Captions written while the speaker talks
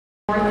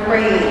4th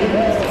grade.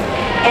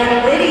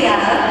 And Lydia,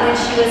 when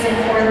she was in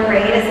 4th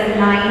grade as a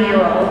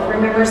 9-year-old,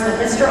 remembers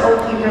that Mr.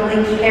 Oki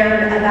really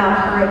cared about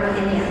her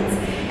opinions.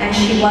 And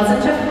she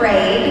wasn't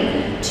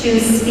afraid to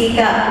speak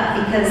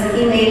up because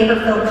he made her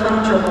feel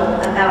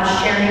comfortable about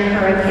sharing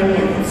her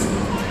opinions.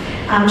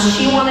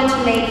 She wanted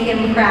to make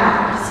him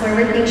proud, so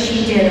everything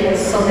she did was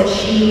so that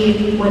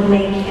she would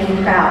make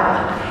him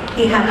proud.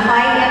 He had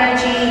high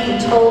energy,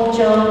 he told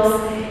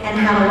jokes, and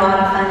had a lot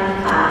of fun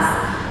in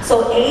class.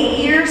 So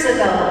 8 years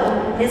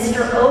ago,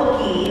 Mr.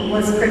 Oki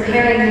was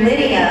preparing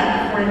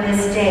Lydia for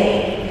this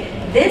day.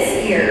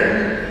 This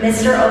year,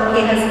 Mr.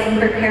 Oki has been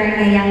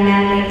preparing a young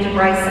man named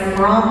Bryson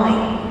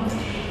Bromley.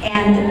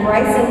 And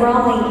Bryson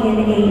Bromley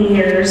in 8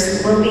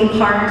 years will be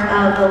part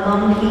of the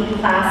Lone Peak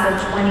class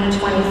of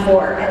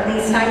 2024. At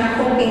least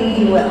I'm hoping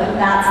he will.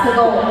 That's the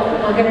goal.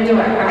 We're going to do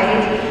it,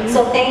 right?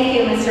 So thank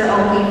you, Mr.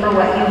 Oki, for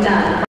what you've done.